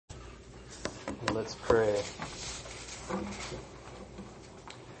Let's pray.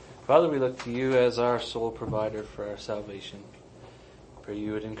 Father, we look to you as our sole provider for our salvation. Pray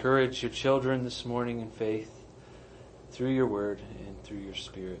you would encourage your children this morning in faith through your word and through your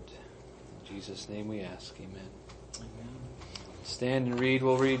Spirit. In Jesus' name we ask. Amen. Amen. Stand and read.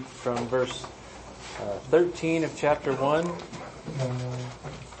 We'll read from verse 13 of chapter 1,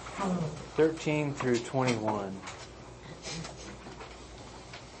 13 through 21.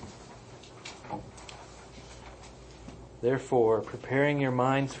 Therefore, preparing your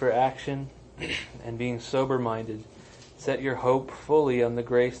minds for action and being sober-minded, set your hope fully on the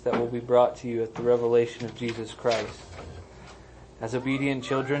grace that will be brought to you at the revelation of Jesus Christ. As obedient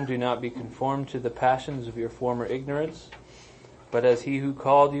children, do not be conformed to the passions of your former ignorance, but as he who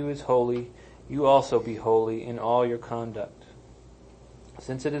called you is holy, you also be holy in all your conduct.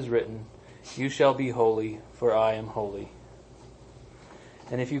 Since it is written, "You shall be holy, for I am holy."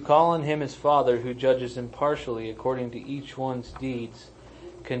 And if you call on him as Father, who judges impartially according to each one's deeds,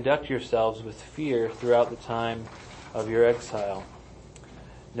 conduct yourselves with fear throughout the time of your exile,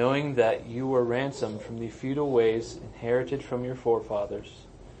 knowing that you were ransomed from the futile ways inherited from your forefathers,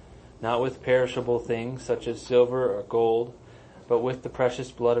 not with perishable things such as silver or gold, but with the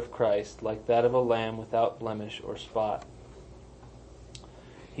precious blood of Christ, like that of a lamb without blemish or spot.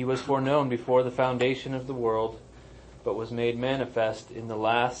 He was foreknown before the foundation of the world, but was made manifest in the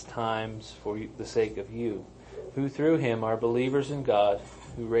last times for the sake of you, who through him are believers in God,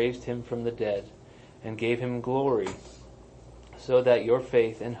 who raised him from the dead, and gave him glory, so that your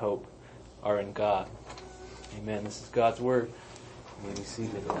faith and hope are in God. Amen. This is God's word. You may be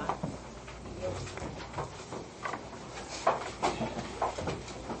seated.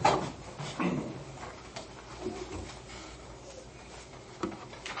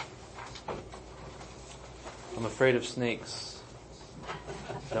 I'm afraid of snakes.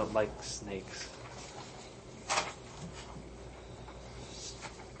 I don't like snakes.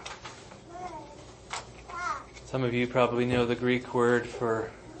 Some of you probably know the Greek word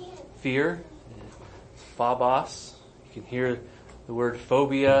for fear, phobos. You can hear the word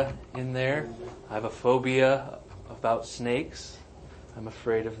phobia in there. I have a phobia about snakes. I'm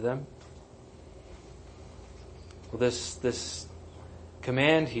afraid of them. Well, this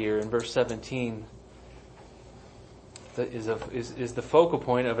command here in verse 17 is the focal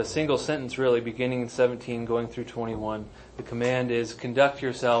point of a single sentence, really, beginning in 17, going through 21. The command is, conduct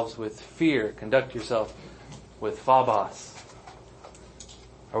yourselves with fear. Conduct yourself with phobos.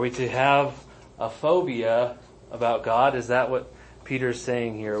 Are we to have a phobia about God? Is that what Peter's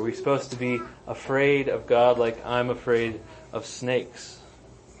saying here? Are we supposed to be afraid of God like I'm afraid of snakes?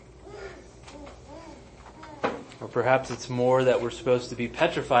 Or perhaps it's more that we're supposed to be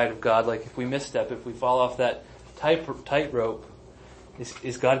petrified of God, like if we misstep, if we fall off that tightrope,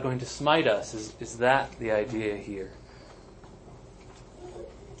 is God going to smite us? Is that the idea here?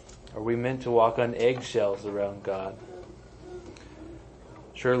 Are we meant to walk on eggshells around God?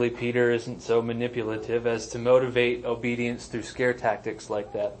 Surely Peter isn't so manipulative as to motivate obedience through scare tactics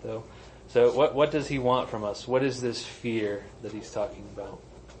like that, though. So what does he want from us? What is this fear that he's talking about?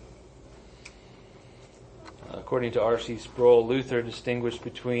 According to R.C. Sproul, Luther distinguished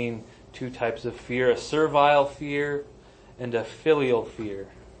between two types of fear, a servile fear and a filial fear.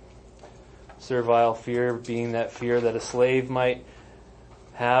 Servile fear being that fear that a slave might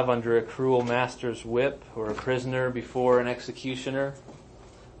have under a cruel master's whip, or a prisoner before an executioner.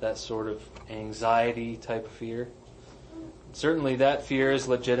 That sort of anxiety type of fear. Certainly that fear is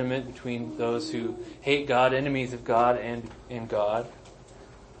legitimate between those who hate God, enemies of God, and in God.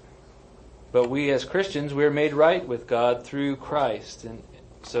 But we as Christians, we're made right with God through Christ. And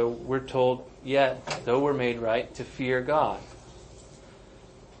so we're told, yet, though we're made right, to fear God.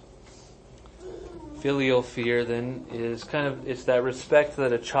 Filial fear, then, is it's that respect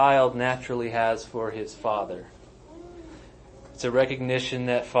that a child naturally has for his father. It's a recognition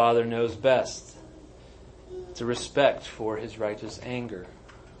that Father knows best. It's a respect for his righteous anger.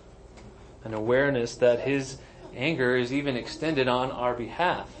 An awareness that his anger is even extended on our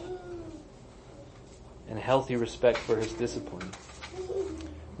behalf. And a healthy respect for his discipline.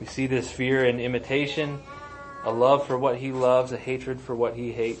 We see this fear in imitation, a love for what he loves, a hatred for what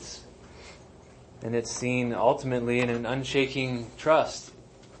he hates. And it's seen ultimately in an unshaking trust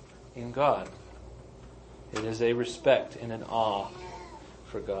in God. It is a respect and an awe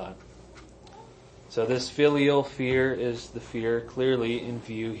for God. So this filial fear is the fear clearly in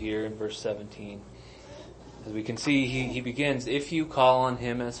view here in verse 17. As we can see, he begins, if you call on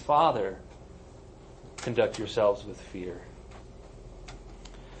him as Father, conduct yourselves with fear.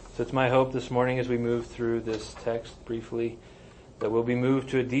 So it's my hope this morning as we move through this text briefly that we'll be moved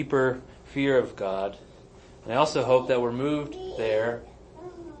to a deeper fear of God. And I also hope that we're moved there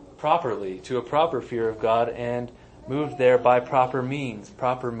properly, to a proper fear of God, and moved there by proper means,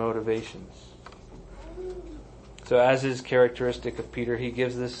 proper motivations. So as is characteristic of Peter, he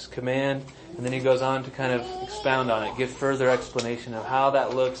gives this command, and then he goes on to kind of expound on it, give further explanation of how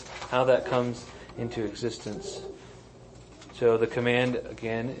that looks, how that comes into existence. So the command,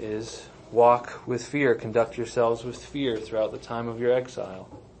 again, is walk with fear, conduct yourselves with fear throughout the time of your exile.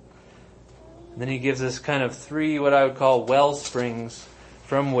 And then he gives us kind of three, what I would call well springs,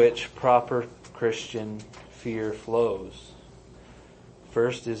 from which proper Christian fear flows.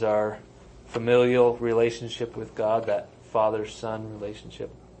 First is our familial relationship with God, that father-son relationship.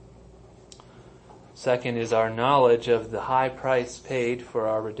 Second is our knowledge of the high price paid for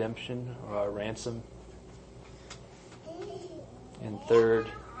our redemption, or our ransom. And third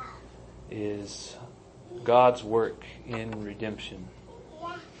is God's work in redemption.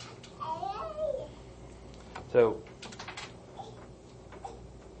 So,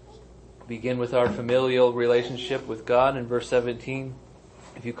 begin with our familial relationship with God in verse 17.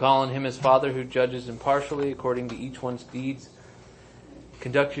 If you call on him as Father who judges impartially according to each one's deeds,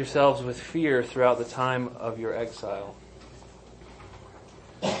 conduct yourselves with fear throughout the time of your exile.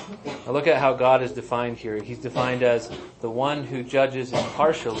 Now look at how God is defined here. He's defined as the one who judges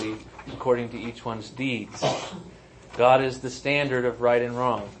impartially according to each one's deeds. God is the standard of right and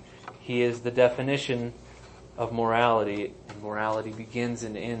wrong. He is the definition of morality, and morality begins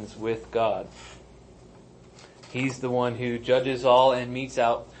and ends with God. He's the one who judges all and metes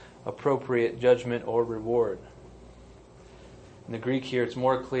out appropriate judgment or reward. In the Greek here, it's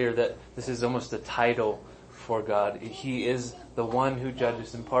more clear that this is almost a title for God. He is the one who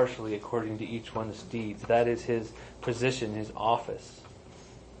judges impartially according to each one's deeds. That is his position, his office.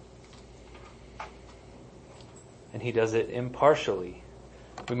 And he does it impartially.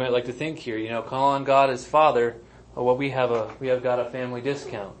 We might like to think here, call on God as Father. Oh, well, we have got a family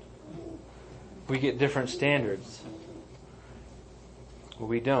discount. We get different standards. Well,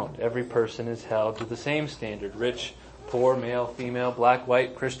 we don't. Every person is held to the same standard. Rich, poor, male, female, black,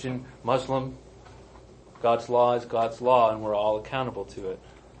 white, Christian, Muslim. God's law is God's law, and we're all accountable to it.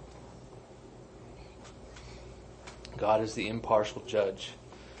 God is the impartial judge.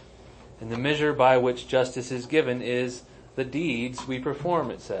 And the measure by which justice is given is the deeds we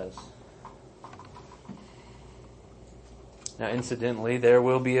perform, it says. Now, incidentally, there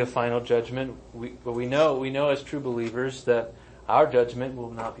will be a final judgment. But we know as true believers that our judgment will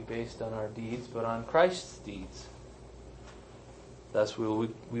not be based on our deeds, but on Christ's deeds. Thus, we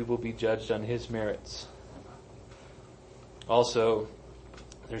will be judged on his merits. Also,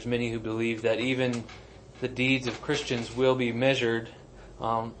 there's many who believe that even the deeds of Christians will be measured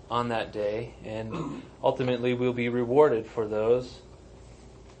on that day, and ultimately we'll be rewarded for those.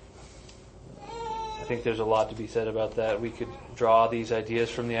 I think there's a lot to be said about that. We could draw these ideas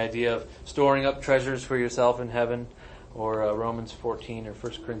from the idea of storing up treasures for yourself in heaven, or Romans 14 or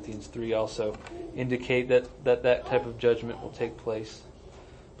 1 Corinthians 3 also indicate that type of judgment will take place.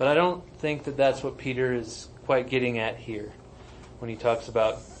 But I don't think that that's what Peter is quite getting at here when he talks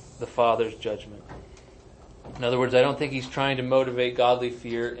about the Father's judgment. In other words, I don't think he's trying to motivate godly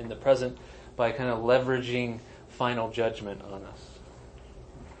fear in the present by kind of leveraging final judgment on us.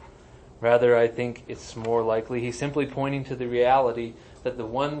 Rather, I think it's more likely he's simply pointing to the reality that the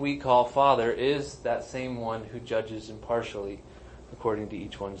one we call Father is that same one who judges impartially according to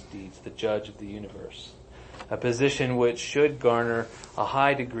each one's deeds, the judge of the universe. A position which should garner a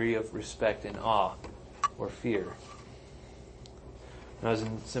high degree of respect and awe or fear. When I was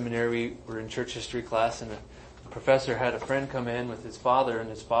in seminary, we were in church history class, and a professor had a friend come in with his father, and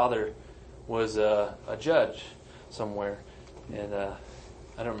his father was a judge somewhere. And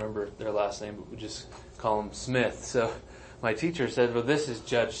I don't remember their last name, but we just call him Smith. So my teacher said, well, this is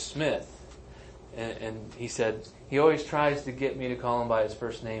Judge Smith. And he said, he always tries to get me to call him by his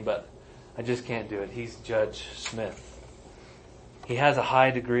first name, but I just can't do it. He's Judge Smith. He has a high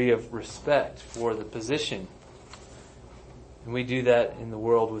degree of respect for the position. And we do that in the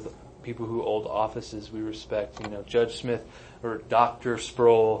world with people who hold offices we respect. Judge Smith or Dr.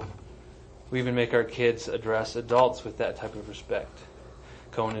 Sproul. We even make our kids address adults with that type of respect.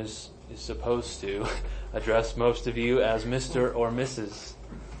 Cone is supposed to address most of you as Mr. or Mrs.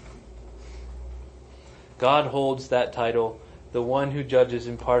 God holds that title, the one who judges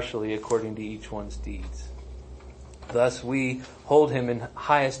impartially according to each one's deeds. Thus, we hold him in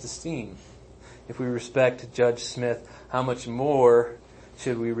highest esteem. If we respect Judge Smith, how much more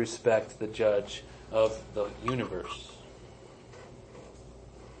should we respect the judge of the universe?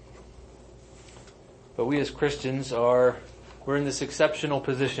 But we as Christians are we're in this exceptional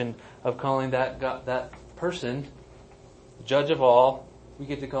position of calling that God, that person, judge of all, we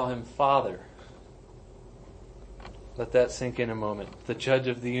get to call him Father. Let that sink in a moment. The judge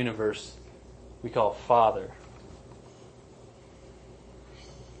of the universe, we call Father.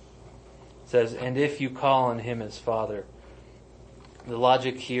 It says, and if you call on him as Father. The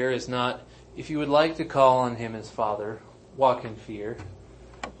logic here is not, if you would like to call on him as Father, walk in fear.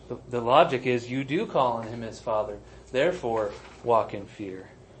 The logic is, you do call on him as Father, therefore walk in fear.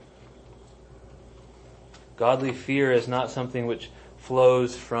 Godly fear is not something which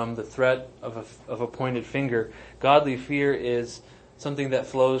flows from the threat of a pointed finger. Godly fear is something that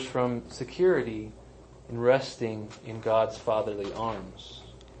flows from security in resting in God's fatherly arms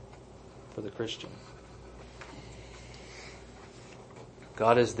for the Christian.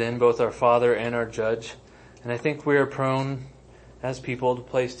 God is then both our Father and our Judge, and I think we are prone as people to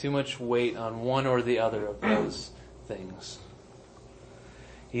place too much weight on one or the other of those things.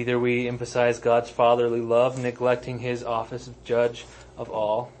 Either we emphasize God's fatherly love, neglecting his office of judge of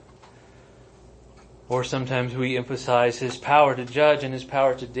all, or sometimes we emphasize his power to judge and his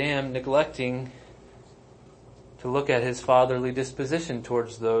power to damn, neglecting to look at his fatherly disposition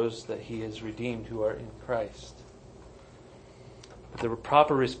towards those that he has redeemed who are in Christ. But the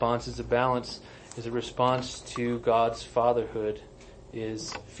proper response is a balance, is a response to God's fatherhood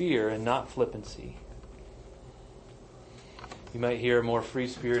is fear and not flippancy. You might hear a more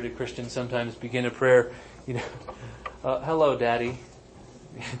free-spirited Christian sometimes begin a prayer, hello, Daddy,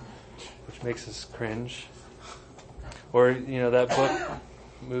 which makes us cringe. Or, that book,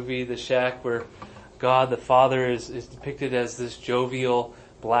 movie, The Shack, where God, the Father, is depicted as this jovial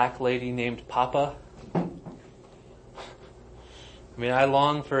black lady named Papa. I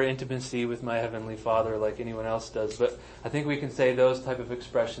long for intimacy with my Heavenly Father like anyone else does, but I think we can say those type of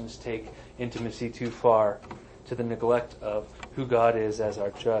expressions take intimacy too far, to the neglect of who God is as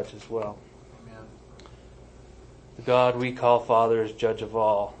our judge as well. Amen. The God we call Father is judge of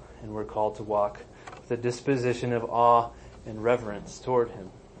all, and we're called to walk with a disposition of awe and reverence toward him.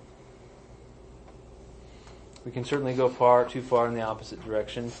 We can certainly go too far in the opposite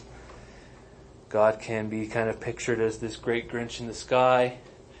direction. God can be kind of pictured as this great Grinch in the sky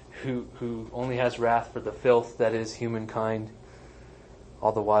who only has wrath for the filth that is humankind.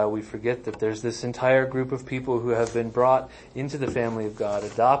 All the while we forget that there's this entire group of people who have been brought into the family of God,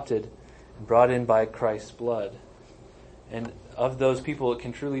 adopted and brought in by Christ's blood. And of those people, it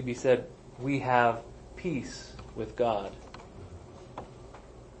can truly be said, we have peace with God.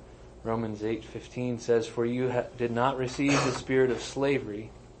 Romans 8:15 says, for you did not receive the spirit of slavery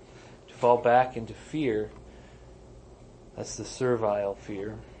to fall back into fear. That's the servile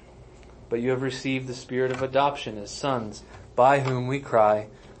fear. But you have received the spirit of adoption as sons, by whom we cry,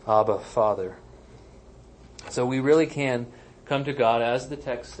 Abba, Father. So we really can come to God, as the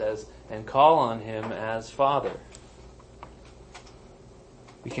text says, and call on him as Father.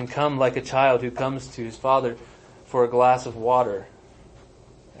 We can come like a child who comes to his father for a glass of water.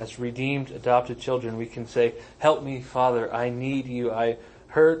 As redeemed, adopted children, we can say, help me, Father, I need you, I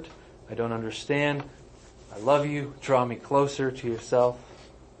hurt, I don't understand, I love you, draw me closer to yourself.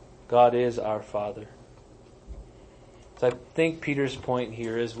 God is our Father. So I think Peter's point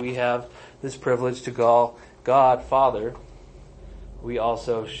here is we have this privilege to call God Father. We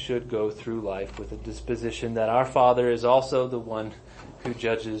also should go through life with a disposition that our Father is also the one who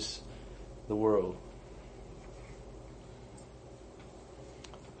judges the world.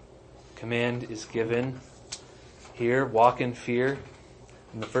 Command is given here, walk in fear.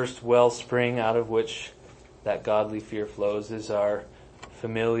 And the first wellspring out of which that godly fear flows is our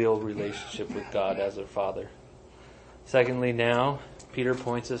familial relationship with God as our Father. Secondly, now, Peter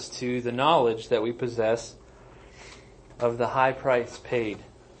points us to the knowledge that we possess of the high price paid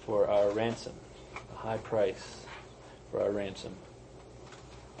for our ransom. The high price for our ransom.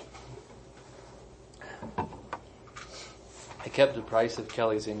 I kept the price of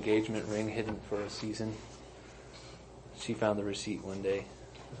Kelly's engagement ring hidden for a season. She found the receipt one day.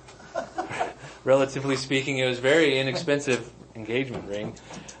 Relatively speaking, it was a very inexpensive engagement ring,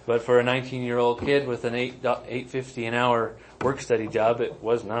 but for a 19-year-old kid with an $8.50 an hour work-study job, it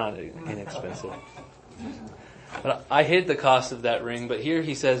was not inexpensive. But I hid the cost of that ring, but here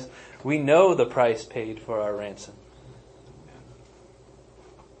he says, we know the price paid for our ransom.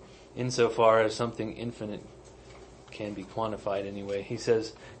 Insofar as something infinite can be quantified anyway. He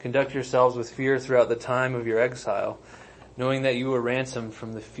says, conduct yourselves with fear throughout the time of your exile, knowing that you were ransomed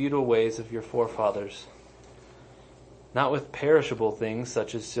from the futile ways of your forefathers, not with perishable things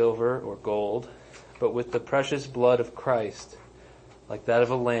such as silver or gold, but with the precious blood of Christ, like that of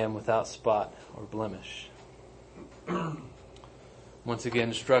a lamb without spot or blemish. Once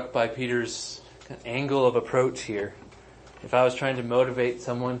again, struck by Peter's angle of approach here. If I was trying to motivate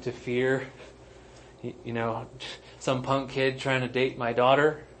someone to fear, some punk kid trying to date my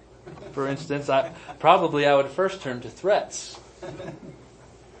daughter, for instance, I would first turn to threats.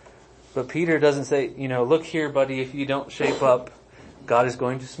 But Peter doesn't say, look here, buddy, if you don't shape up, God is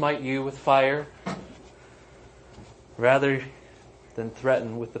going to smite you with fire. Rather than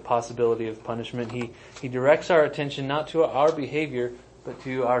threaten with the possibility of punishment, he directs our attention not to our behavior, but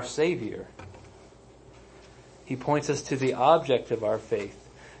to our Savior. He points us to the object of our faith,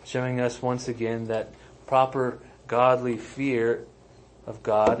 showing us once again that proper godly fear of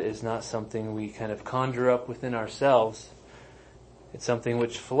God is not something we kind of conjure up within ourselves. It's something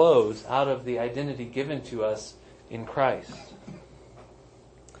which flows out of the identity given to us in Christ.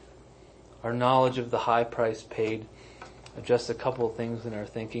 Our knowledge of the high price paid adjusts a couple of things in our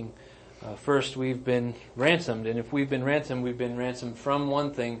thinking. First, we've been ransomed, and if we've been ransomed from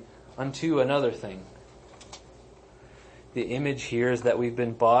one thing unto another thing. The image here is that we've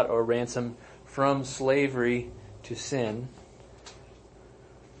been bought or ransomed from slavery to sin,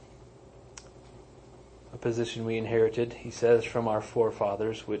 a position we inherited, he says, from our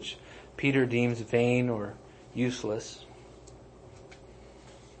forefathers, which Peter deems vain or useless.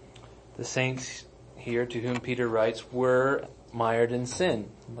 The saints here to whom Peter writes were mired in sin,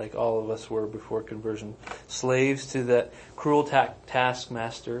 like all of us were before conversion, slaves to that cruel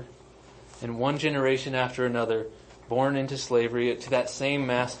taskmaster, and one generation after another born into slavery to that same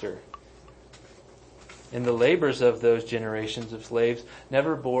master. And the labors of those generations of slaves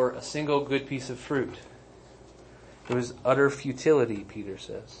never bore a single good piece of fruit. It was utter futility, Peter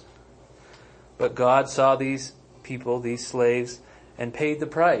says. But God saw these people, these slaves, and paid the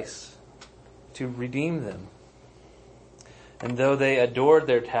price to redeem them. And though they adored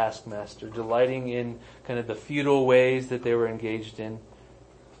their taskmaster, delighting in kind of the futile ways that they were engaged in,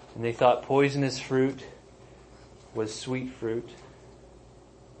 and they thought poisonous fruit was sweet fruit,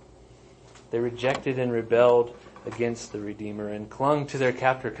 they rejected and rebelled against the Redeemer and clung to their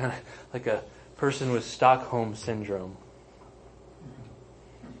captor kind of like a person with Stockholm syndrome.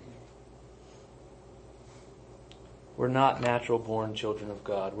 We're not natural born children of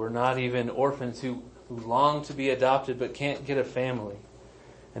God. We're not even orphans who long to be adopted but can't get a family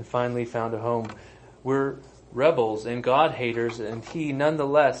and finally found a home. We're rebels and God haters, and He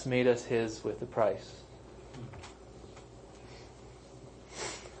nonetheless made us His with a price.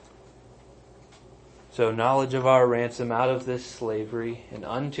 So knowledge of our ransom out of this slavery and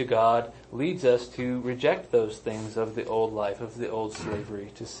unto God leads us to reject those things of the old life, of the old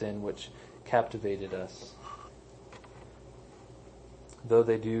slavery to sin which captivated us, though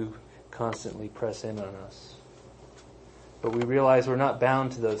they do constantly press in on us. But we realize we're not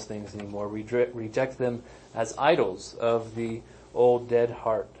bound to those things anymore. We reject them as idols of the old dead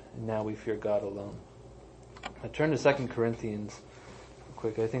heart, and now we fear God alone. I turn to 2 Corinthians real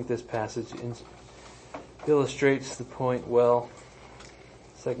quick. I think this passage illustrates the point well.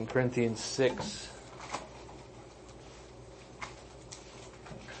 2 Corinthians 6.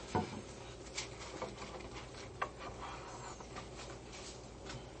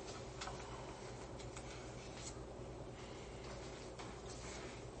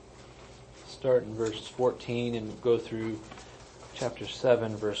 Start in verse 14 and go through chapter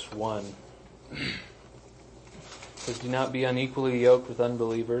 7, verse 1. It says, "Do not be unequally yoked with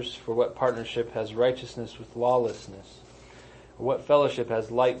unbelievers, for what partnership has righteousness with lawlessness? Or what fellowship has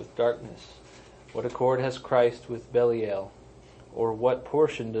light with darkness? What accord has Christ with Belial? Or what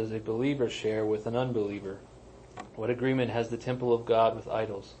portion does a believer share with an unbeliever? What agreement has the temple of God with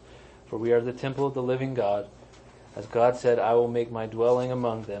idols? For we are the temple of the living God. As God said, I will make my dwelling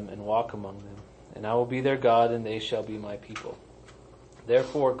among them and walk among them, and I will be their God, and they shall be my people.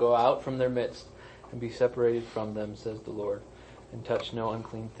 Therefore go out from their midst, and be separated from them, says the Lord, and touch no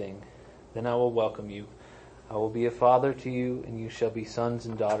unclean thing. Then I will welcome you. I will be a father to you, and you shall be sons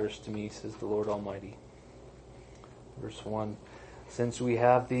and daughters to me, says the Lord Almighty." Verse 1, "Since we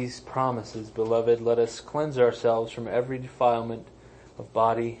have these promises, beloved, let us cleanse ourselves from every defilement of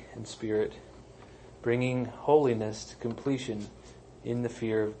body and spirit, bringing holiness to completion in the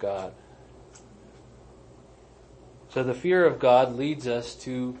fear of God." So the fear of God leads us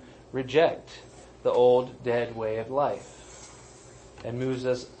to reject the old dead way of life and moves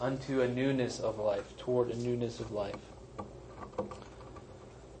us unto a newness of life, toward a newness of life.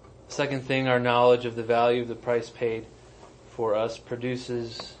 Second thing, our knowledge of the value of the price paid for us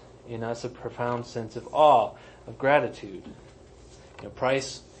produces in us a profound sense of awe, of gratitude.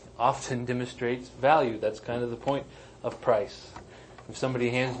 Price often demonstrates value. That's kind of the point of price. If somebody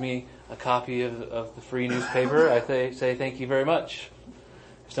hands me a copy of the free newspaper, I say thank you very much.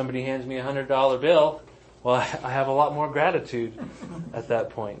 If somebody hands me a $100 bill, well, I have a lot more gratitude at that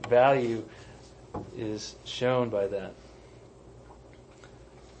point. Value is shown by that.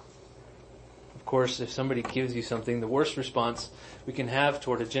 Of course, if somebody gives you something, the worst response we can have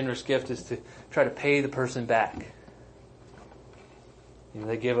toward a generous gift is to try to pay the person back.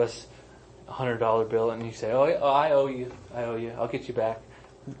 They give us a $100 bill and you say, oh, I owe you, I'll get you back.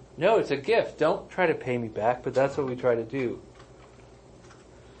 No, it's a gift. Don't try to pay me back, but that's what we try to do.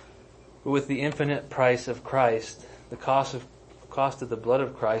 But with the infinite price of Christ, the cost of the blood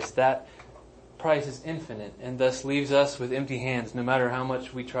of Christ, that price is infinite and thus leaves us with empty hands. No matter how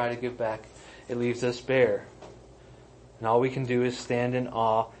much we try to give back, it leaves us bare. And all we can do is stand in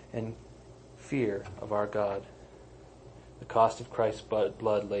awe and fear of our God. The cost of Christ's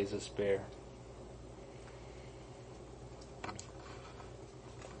blood lays us bare.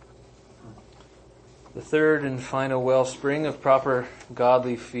 The third and final wellspring of proper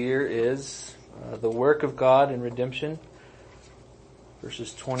godly fear is the work of God in redemption.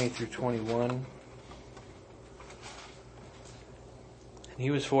 Verses 20 through 21. And he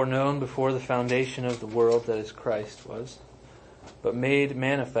was foreknown before the foundation of the world, that is, Christ was, but made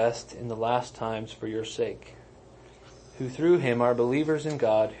manifest in the last times for your sake, who through him are believers in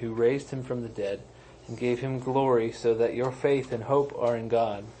God, who raised him from the dead and gave him glory, so that your faith and hope are in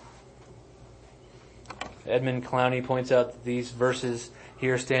God. Edmund Clowney points out that these verses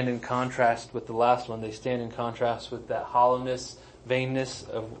here stand in contrast with the last one. They stand in contrast with that hollowness, vainness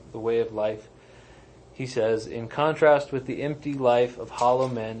of the way of life. He says, in contrast with the empty life of hollow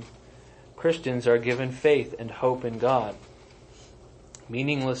men, Christians are given faith and hope in God.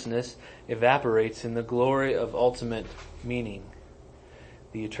 Meaninglessness evaporates in the glory of ultimate meaning,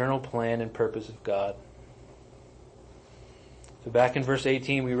 the eternal plan and purpose of God. So back in verse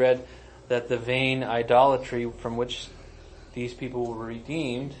 18 we read that the vain idolatry from which these people were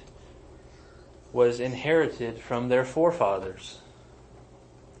redeemed was inherited from their forefathers.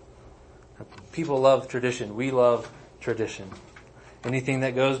 People love tradition. We love tradition. Anything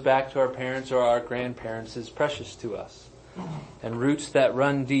that goes back to our parents or our grandparents is precious to us. And roots that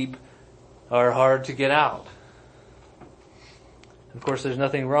run deep are hard to get out. Of course, there's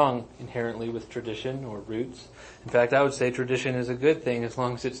nothing wrong inherently with tradition or roots. In fact, I would say tradition is a good thing as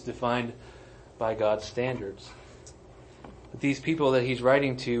long as it's defined by God's standards. But these people that he's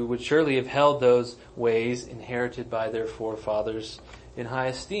writing to would surely have held those ways inherited by their forefathers in high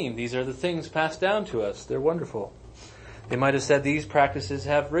esteem. These are the things passed down to us. They're wonderful. They might have said these practices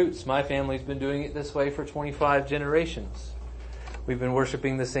have roots. My family's been doing it this way for 25 generations. We've been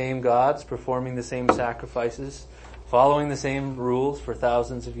worshiping the same gods, performing the same sacrifices, following the same rules for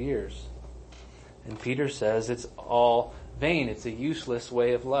thousands of years. And Peter says it's all vain. It's a useless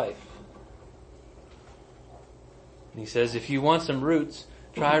way of life. And he says, if you want some roots,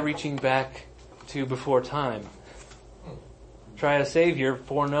 try reaching back to before time. Try a Savior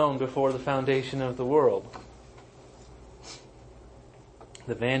foreknown before the foundation of the world.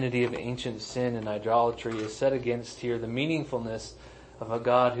 The vanity of ancient sin and idolatry is set against here the meaningfulness of a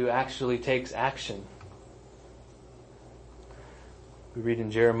God who actually takes action. We read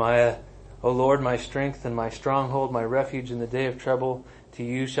in Jeremiah, O Lord, my strength and my stronghold, my refuge in the day of trouble, to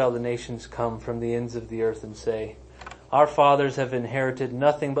you shall the nations come from the ends of the earth and say, our fathers have inherited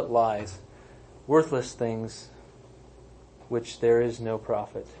nothing but lies, worthless things, which there is no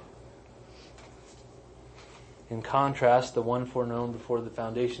profit. In contrast, the one foreknown before the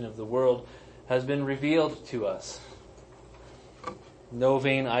foundation of the world has been revealed to us. No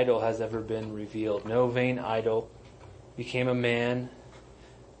vain idol has ever been revealed. No vain idol became a man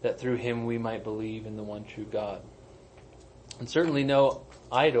that through him we might believe in the one true God. And certainly no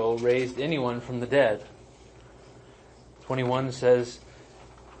idol raised anyone from the dead. 21 says,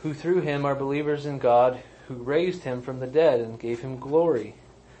 who through him are believers in God, who raised him from the dead and gave him glory,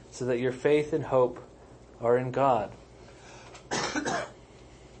 so that your faith and hope are in God.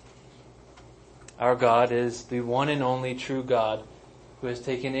 Our God is the one and only true God who has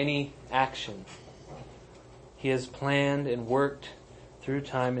taken any action. He has planned and worked through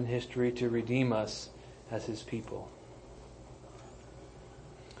time and history to redeem us as his people.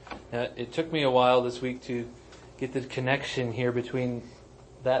 Now, it took me a while this week to get the connection here between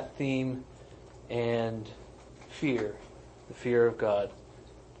that theme and fear, the fear of God.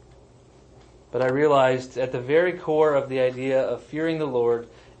 But I realized at the very core of the idea of fearing the Lord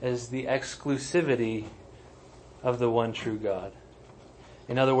is the exclusivity of the one true God.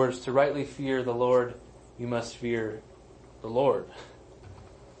 In other words, to rightly fear the Lord, you must fear the Lord.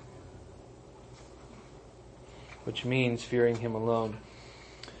 which means fearing him alone.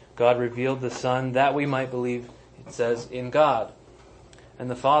 God revealed the Son that we might believe, it says, in God. And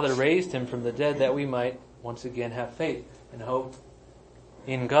the Father raised him from the dead that we might once again have faith and hope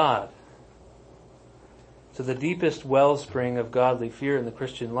in God. So the deepest wellspring of godly fear in the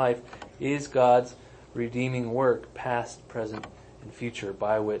Christian life is God's redeeming work, past, present, and future,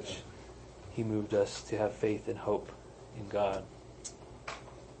 by which he moved us to have faith and hope in God.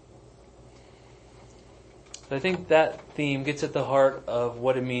 So I think that theme gets at the heart of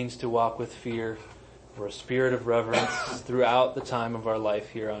what it means to walk with fear or a spirit of reverence throughout the time of our life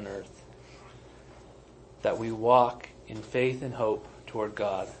here on earth. That we walk in faith and hope toward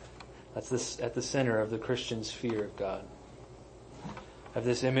God. That's at the center of the Christian's fear of God. I have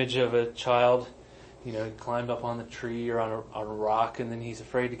this image of a child, he climbed up on the tree or on a rock, and then he's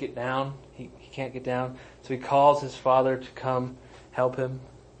afraid to get down. He can't get down. So he calls his father to come help him.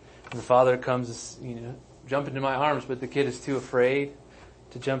 And the father comes, jump into my arms, but the kid is too afraid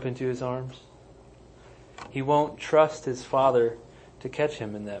to jump into his arms. He won't trust his father to catch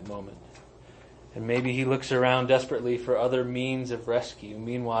him in that moment. And maybe he looks around desperately for other means of rescue.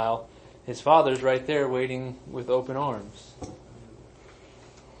 Meanwhile, his father's right there waiting with open arms.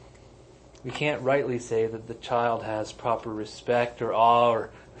 We can't rightly say that the child has proper respect or awe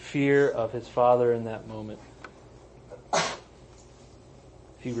or fear of his father in that moment if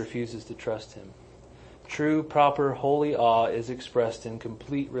he refuses to trust him. True, proper, holy awe is expressed in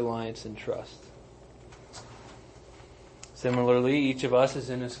complete reliance and trust. Similarly, each of us is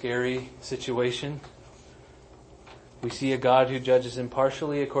in a scary situation. We see a God who judges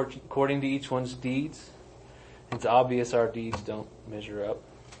impartially according to each one's deeds. It's obvious our deeds don't measure up,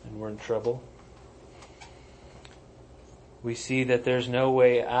 and we're in trouble. We see that there's no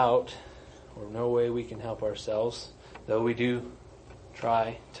way out, or no way we can help ourselves, though we do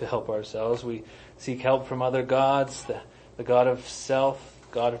try to help ourselves. We seek help from other gods, the God of self,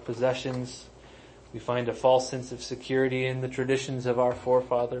 God of possessions. We find a false sense of security in the traditions of our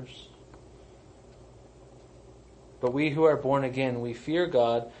forefathers. But we who are born again, we fear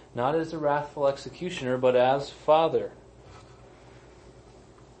God not as a wrathful executioner, but as Father.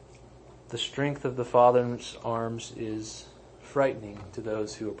 The strength of the Father's arms is frightening to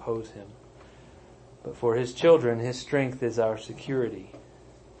those who oppose him. But for his children, his strength is our security.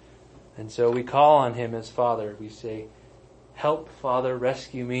 And so we call on him as Father. We say, "Help, Father,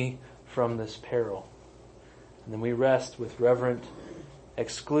 rescue me from this peril." And then we rest with reverent,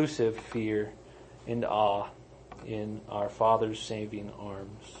 exclusive fear and awe in our Father's saving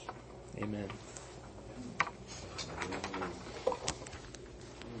arms. Amen.